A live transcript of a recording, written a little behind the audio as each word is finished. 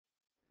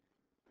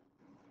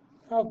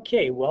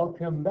Okay,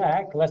 welcome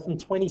back. Lesson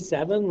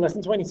 27.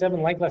 Lesson 27,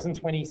 like lesson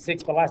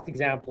 26, the last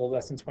example of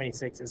lesson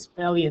 26 is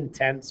fairly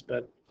intense,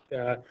 but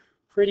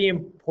pretty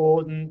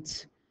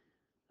important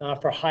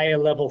for higher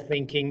level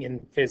thinking in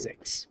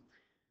physics.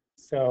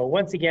 So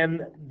once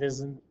again,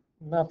 there's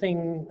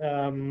nothing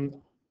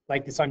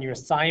like this on your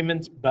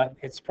assignment, but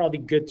it's probably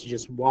good to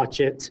just watch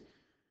it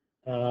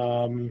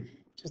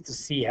just to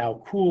see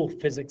how cool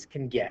physics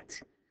can get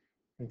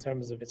in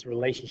terms of its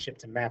relationship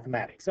to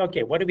mathematics.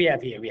 Okay, what do we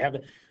have here? We have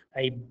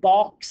a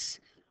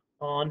box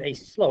on a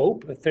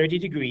slope of 30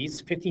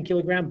 degrees,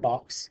 15-kilogram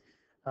box,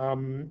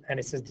 and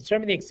it says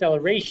determine the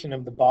acceleration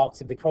of the box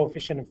at the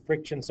coefficient of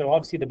friction. So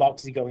obviously the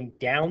box is going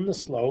down the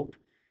slope,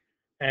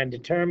 and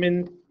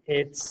determine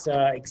its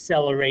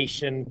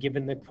acceleration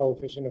given the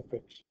coefficient of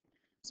friction.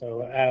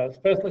 So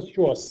first let's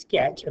draw a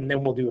sketch, and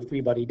then we'll do a free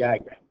body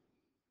diagram.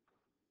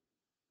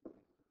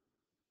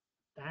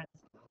 That's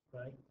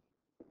right.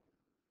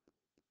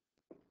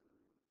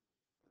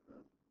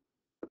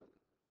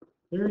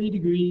 30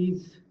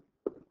 degrees.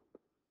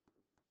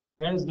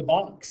 There's the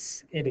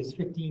box. It is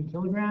 15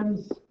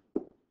 kilograms.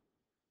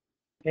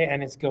 Okay,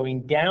 and it's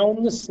going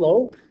down the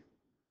slope.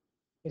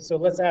 Okay, so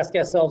let's ask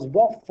ourselves,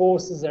 what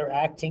forces are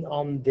acting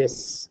on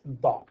this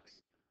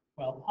box?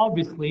 Well,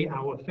 obviously,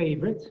 our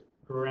favorite,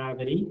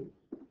 gravity,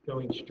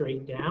 going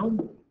straight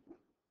down.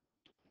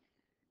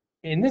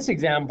 In this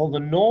example, the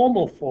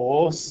normal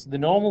force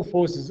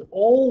is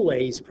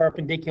always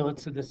perpendicular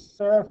to the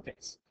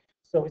surface.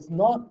 So it's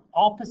not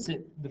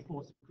opposite the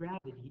force of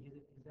gravity, it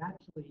is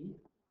actually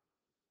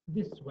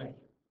this way.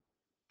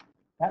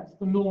 That's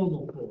the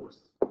normal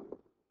force.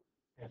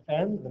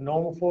 Fn, the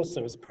normal force,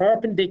 so it's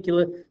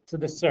perpendicular to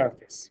the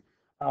surface.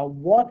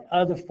 What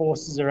other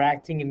forces are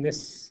acting in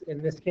this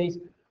case?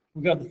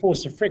 We've got the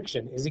force of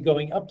friction. Is it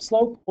going up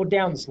slope or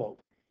down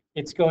slope?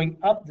 It's going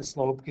up the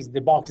slope because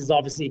the box is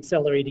obviously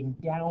accelerating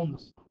down the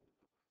slope.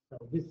 So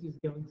this is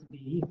going to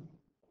be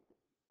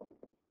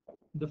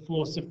the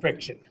force of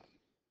friction.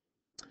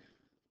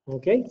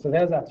 Okay, so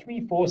there's our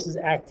three forces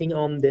acting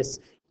on this.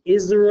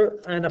 Is there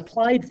an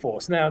applied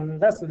force? Now,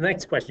 that's the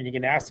next question you're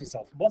going to ask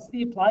yourself. What's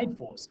the applied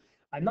force?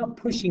 I'm not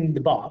pushing the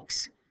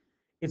box.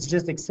 It's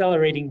just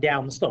accelerating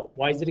down the slope.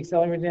 Why is it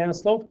accelerating down the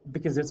slope?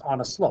 Because it's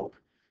on a slope,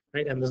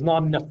 right? And there's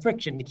not enough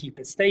friction to keep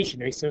it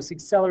stationary, so it's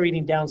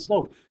accelerating down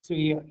slope. So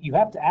you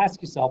have to ask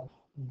yourself,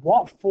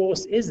 what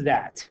force is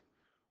that?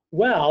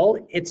 Well,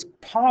 it's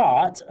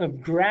part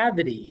of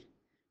gravity.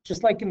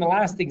 Just like in the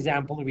last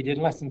example that we did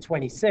in lesson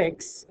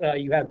 26,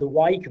 you had the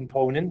y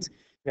component,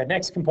 you had an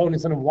x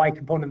component and a y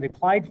component, the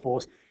applied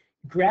force.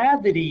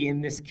 Gravity,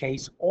 in this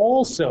case,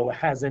 also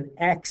has an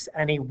x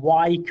and a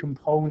y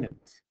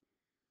component.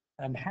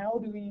 And how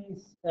do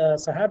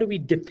we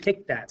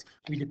depict that?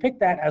 We depict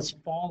that as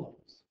follows.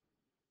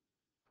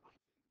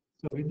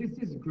 So if this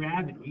is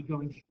gravity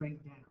going straight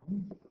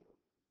down,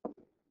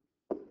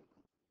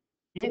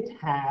 it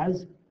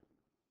has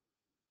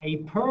a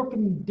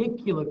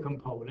perpendicular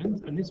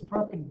component, and this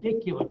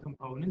perpendicular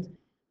component,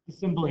 the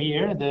symbol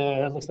here,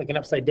 looks like an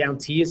upside down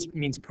T,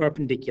 means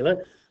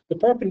perpendicular. The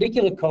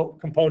perpendicular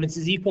component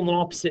is equal and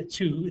opposite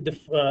to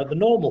the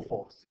normal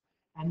force.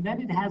 And then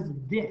it has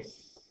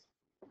this.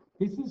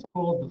 This is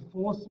called the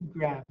force of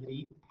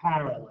gravity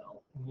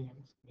parallel. I'm going to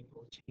make a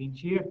little change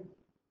here. I'm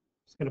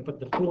just going to put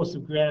the force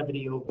of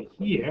gravity over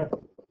here.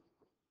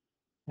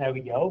 There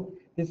we go.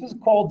 This is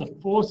called the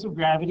force of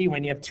gravity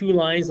when you have two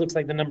lines, looks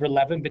like the number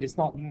 11, but it's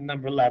not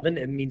number 11.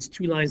 It means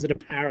two lines that are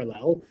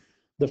parallel.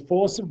 The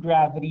force of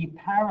gravity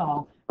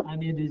parallel,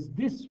 and it is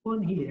this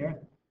one here,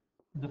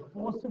 the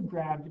force of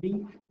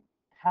gravity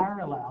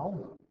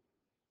parallel,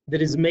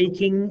 that is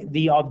making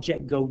the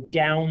object go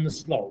down the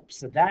slope.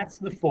 So that's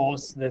the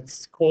force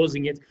that's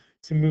causing it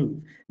to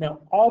move.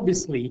 Now,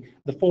 obviously,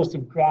 the force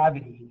of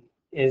gravity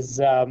is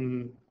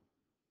going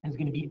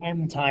to be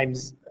m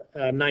times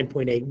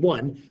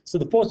 9.81. So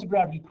the force of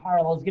gravity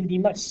parallel is going to be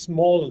much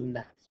smaller than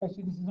that,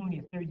 especially this is only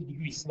a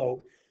 30-degree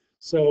slope.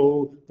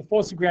 So the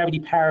force of gravity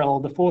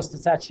parallel, the force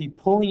that's actually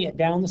pulling it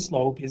down the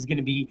slope, is going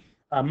to be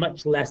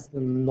much less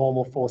than the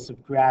normal force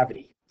of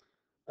gravity.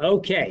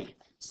 Okay,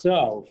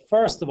 so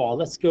first of all,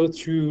 let's go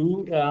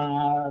through,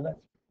 let's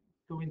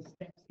go in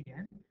steps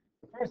again.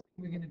 The first thing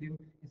we're going to do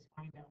is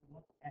find out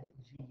what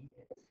Fg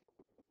is.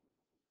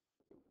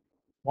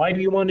 Why do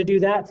we want to do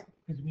that?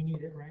 Because we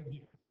need it right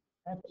here.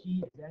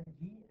 Fg is mg,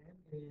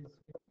 and is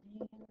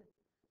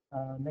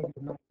 15,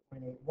 negative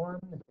 9.81.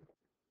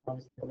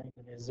 Obviously, the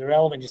negative is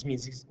irrelevant, just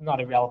means it's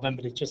not irrelevant,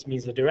 but it just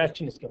means the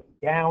direction is going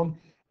down.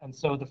 And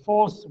so the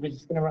force, I'm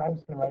just going to write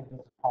this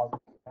as positive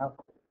now.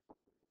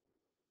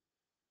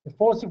 The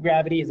force of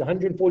gravity is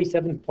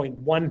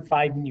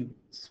 147.15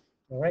 newtons.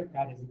 All right,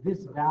 that is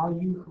this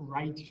value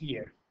right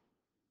here.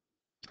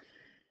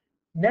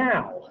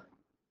 Now,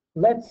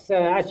 let's,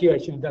 actually I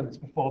should have done this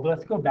before, but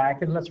let's go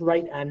back and let's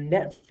write a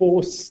net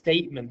force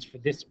statement for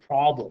this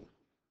problem.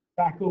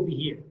 Back over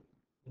here.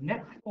 The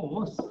net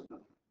force,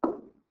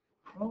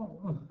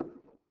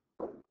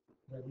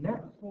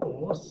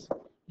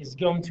 is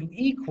going to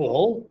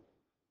equal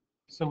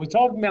So we're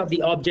talking about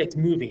the object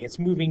moving. It's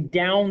moving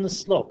down the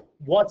slope.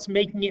 What's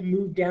making it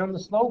move down the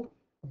slope?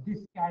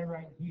 This guy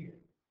right here.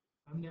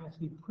 I'm going to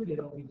actually put it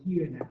over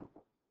here now.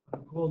 I'm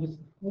going to call this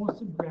the force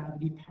of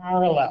gravity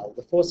parallel.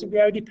 The force of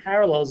gravity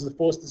parallel is the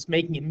force that's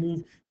making it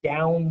move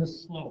down the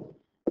slope.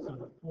 So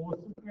the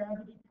force of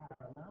gravity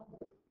parallel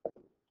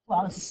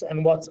plus,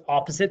 and what's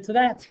opposite to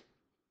that?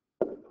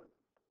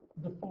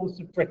 The force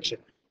of friction.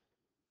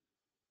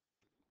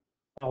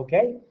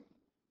 Okay?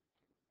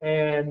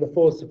 And the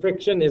force of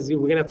friction is, we're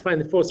going to have to find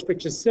the force of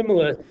friction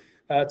similar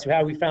to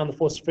how we found the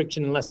force of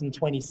friction in lesson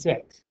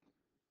 26. It's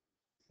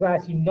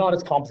actually not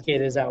as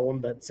complicated as that one,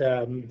 but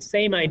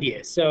same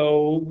idea.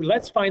 So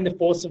let's find the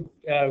force of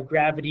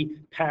gravity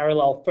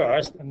parallel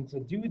first. And to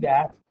do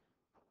that,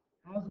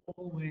 as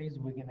always,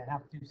 we're going to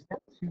have to,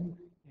 step 2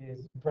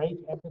 is break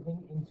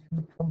everything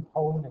into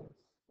components.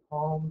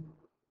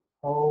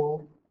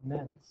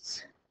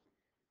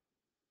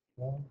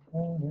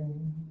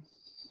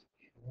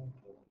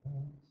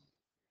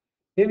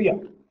 Here we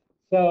go.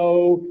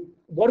 So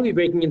what are we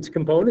breaking into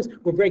components?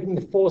 We're breaking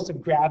the force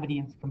of gravity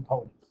into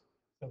components.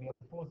 So we have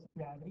the force of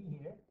gravity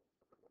here,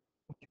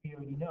 which we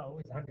already know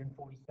is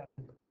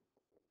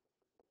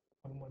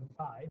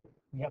 147.15.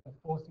 We have the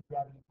force of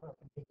gravity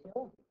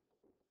perpendicular.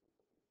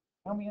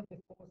 And we have the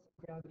force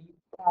of gravity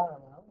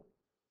parallel.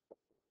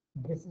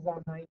 This is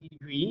our 90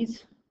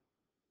 degrees,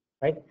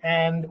 right?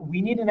 And we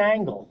need an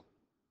angle.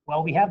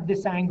 Well, we have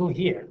this angle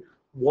here.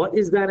 What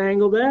is that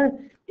angle there?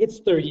 It's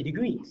 30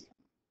 degrees.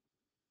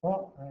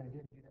 Well, I didn't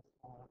do this.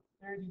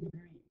 30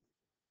 degrees.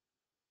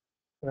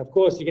 And of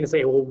course, you're going to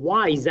say, well,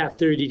 why is that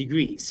 30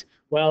 degrees?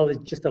 Well,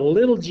 it's just a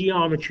little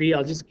geometry.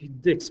 I'll just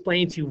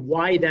explain to you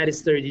why that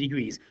is 30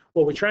 degrees.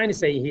 What we're trying to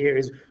say here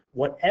is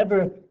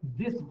whatever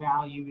this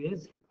value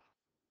is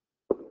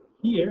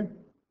here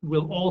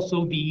will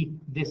also be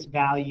this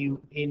value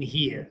in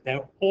here.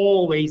 They're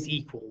always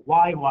equal.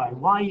 Why,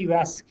 you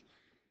ask?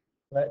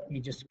 Let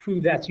me just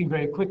prove that to you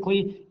very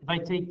quickly. If I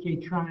take a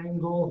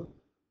triangle,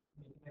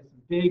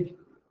 make it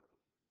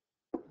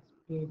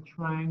big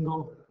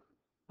triangle,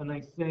 and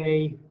I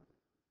say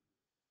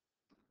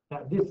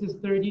that this is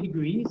 30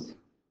 degrees.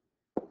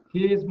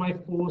 Here's my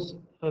force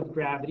of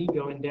gravity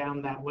going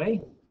down that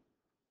way.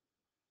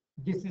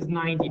 This is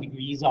 90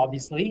 degrees,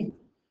 obviously.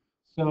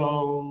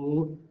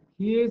 So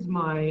here's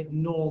my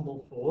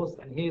normal force,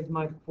 and here's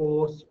my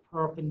force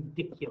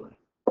perpendicular.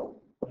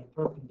 My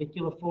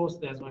perpendicular force,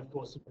 there's my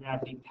force of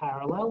gravity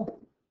parallel.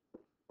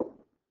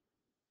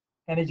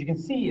 And as you can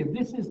see, if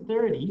this is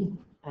 30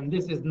 and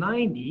this is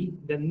 90,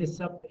 then this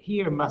up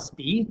here must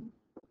be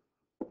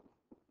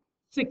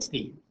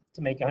 60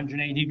 to make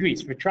 180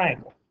 degrees for a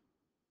triangle.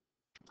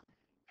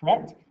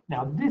 Correct?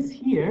 Now this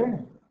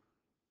here,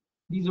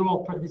 these are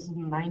all, this is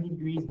 90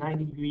 degrees,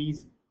 90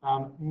 degrees,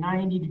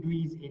 90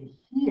 degrees in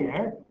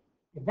here.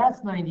 If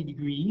that's 90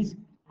 degrees,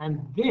 and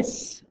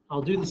this,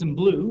 I'll do this in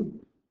blue,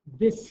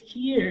 this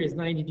here is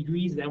 90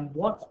 degrees, then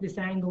what's this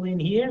angle in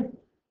here?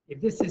 If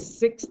this is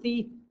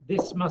 60,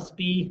 this must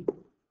be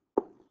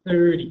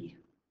 30.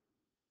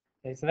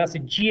 Okay, so that's a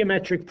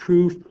geometric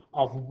proof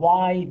of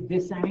why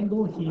this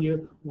angle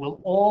here will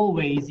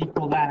always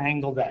equal that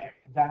angle there.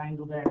 If that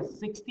angle there is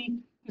 60,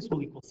 this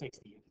will equal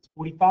 60. If it's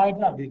 45,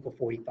 that will equal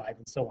 45,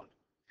 and so on.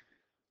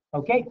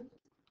 Okay,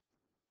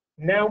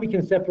 now we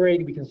can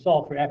separate, we can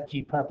solve for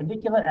FG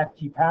perpendicular,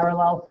 FG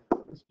parallel.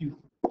 Let's do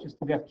just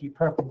do FG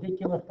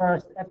perpendicular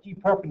first. FG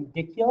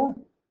perpendicular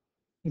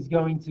is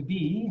going to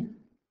be,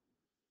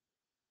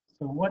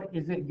 so what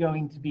is it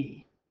going to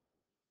be?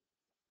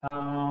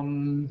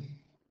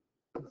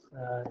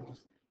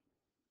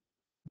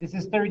 This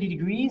is 30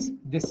 degrees.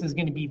 This is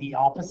going to be the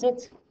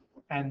opposite,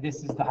 and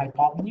this is the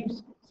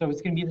hypotenuse. So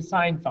it's going to be the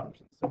sine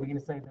function. So we're going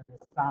to say that the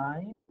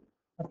sine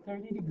of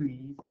 30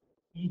 degrees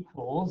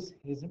equals,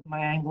 here's my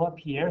angle up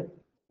here.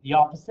 The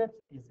opposite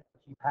is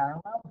FG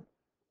parallel,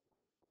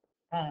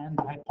 and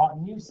the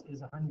hypotenuse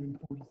is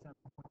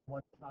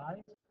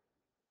 147.15.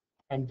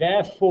 And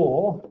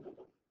therefore,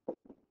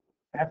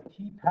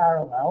 FG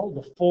parallel,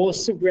 the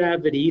force of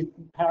gravity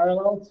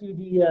parallel to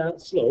the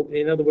slope,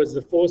 in other words,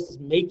 the force is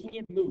making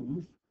it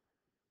move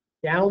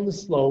down the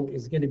slope,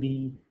 is going to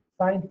be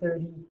sine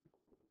 30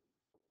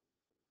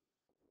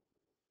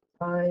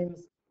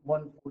 times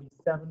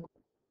 147.15.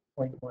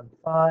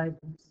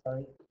 Oops,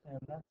 sorry, and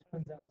that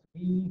turns out to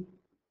be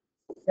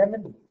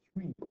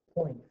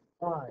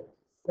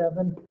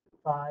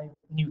 73.575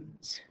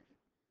 newtons.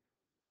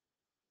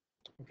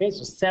 Okay,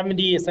 so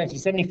 70, essentially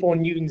 74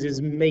 newtons is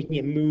making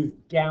it move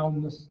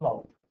down the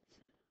slope.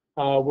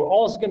 We're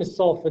also going to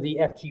solve for the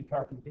FG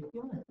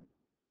perpendicular.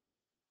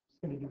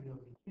 Just going to do it over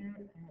here.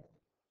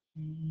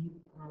 FG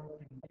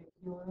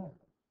perpendicular.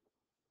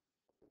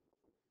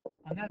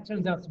 And that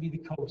turns out to be the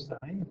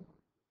cosine.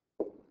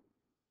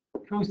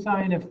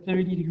 Cosine of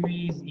 30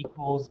 degrees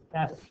equals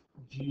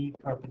FG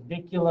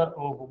perpendicular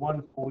over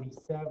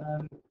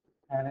 147.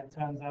 And it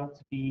turns out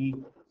to be,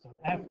 so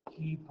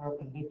FG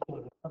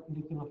perpendicular, the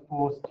perpendicular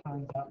force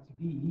turns out to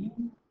be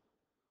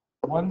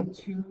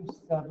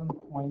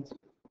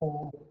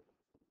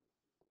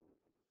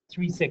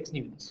 127.436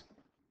 newtons.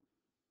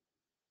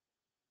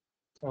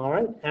 All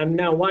right, and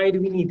now why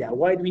do we need that?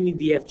 Why do we need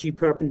the FG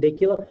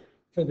perpendicular?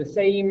 For the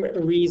same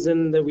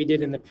reason that we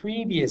did in the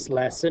previous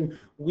lesson,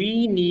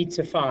 we need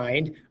to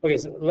find, okay,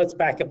 so let's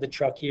back up the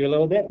truck here a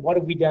little bit. What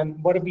have we done?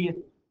 What have we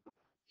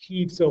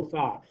achieved so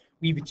far?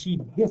 We've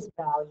achieved this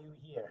value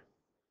here,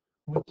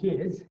 which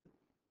is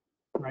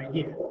right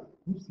here.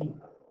 Oopsie.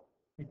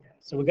 Okay,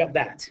 so we got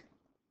that.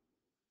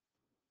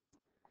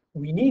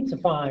 We need to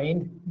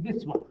find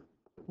this one,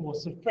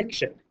 force of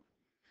friction.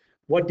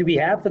 What do we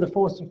have for the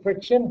force of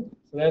friction?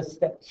 So that's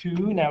step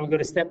 2. Now we go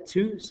to step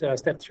 2. So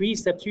step 3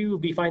 will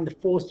be find the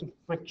force of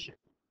friction.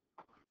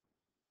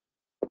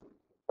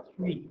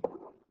 3,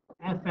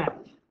 FF.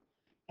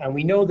 And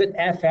we know that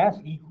FF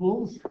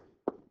equals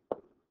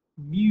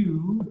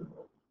mu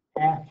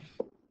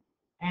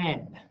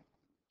Fn.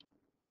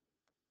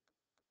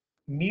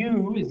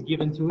 Mu is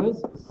given to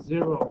us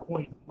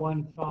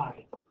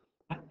 0.15.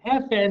 Now,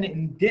 Fn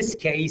in this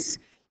case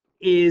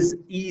is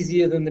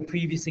easier than the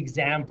previous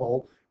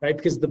example, right?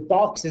 Because the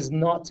box is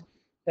not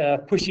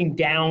pushing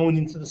down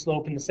into the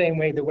slope in the same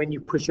way that when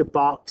you push a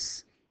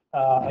box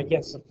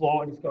against the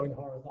floor and it's going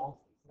horizontal.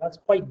 That's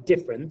quite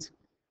different.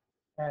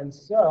 And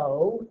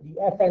so the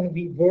Fn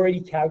we've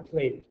already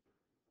calculated.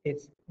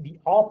 It's the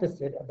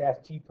opposite of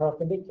FG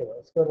perpendicular.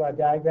 Let's go to our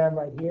diagram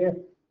right here.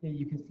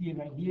 You can see it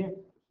right here.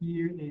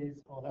 Here is,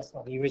 oh, that's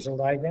not the original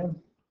diagram.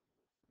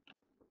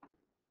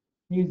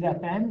 Here's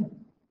Fn.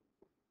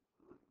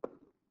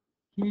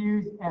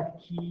 Here's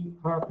FG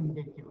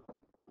perpendicular.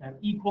 And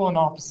equal and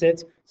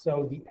opposite.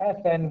 So the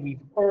Fn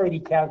we've already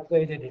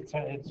calculated. It's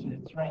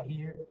right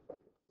here. It's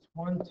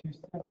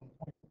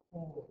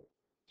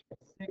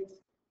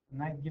 127.426, and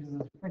that gives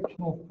us a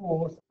frictional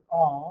force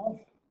of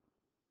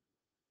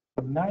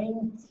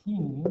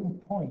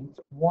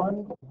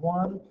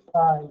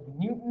 19.115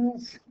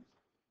 newtons.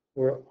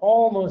 We're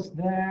almost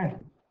there.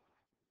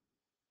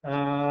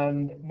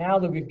 And now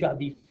that we've got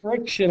the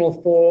frictional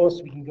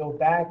force, we can go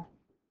back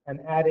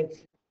and add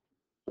it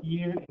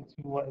here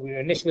into what we were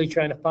initially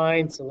trying to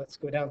find. So let's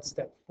go down to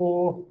step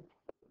 4.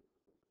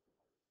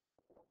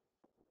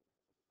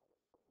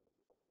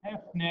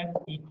 F net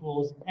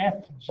equals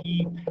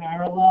FG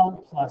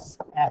parallel plus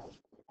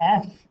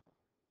FF.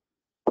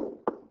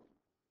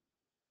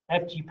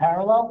 FG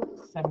parallel,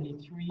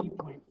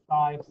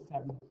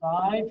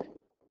 73.575.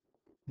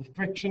 The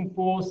friction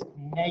force,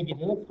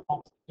 negative,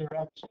 opposite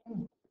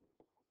direction,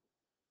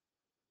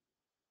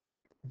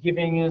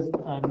 giving us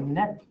a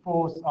net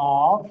force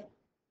of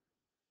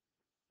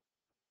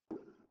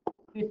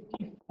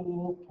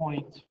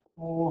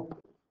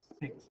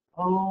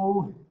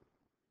 54.460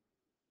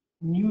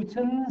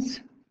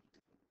 newtons.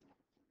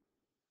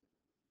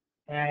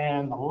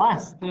 And the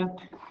last step,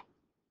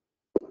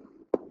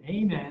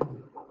 amen,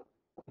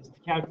 is to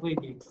calculate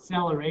the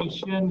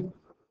acceleration.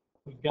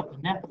 We've got the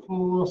net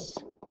force.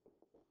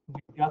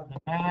 We've got the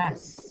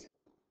mass.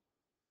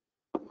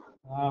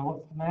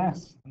 What's the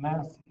mass? The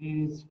mass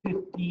is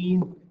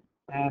 15,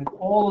 and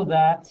all of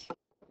that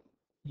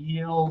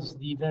yields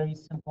the very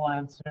simple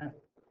answer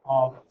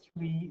of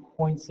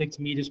 3.6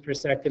 meters per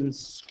second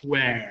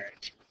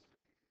squared.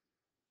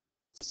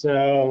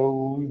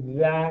 So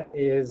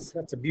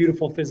that's a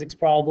beautiful physics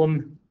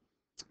problem,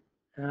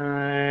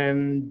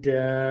 and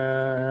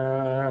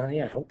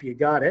yeah, I hope you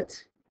got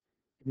it.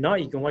 If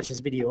not, you can watch this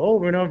video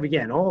over and over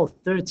again, all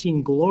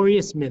 13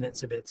 glorious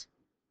minutes of it.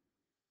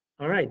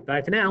 All right,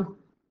 bye for now.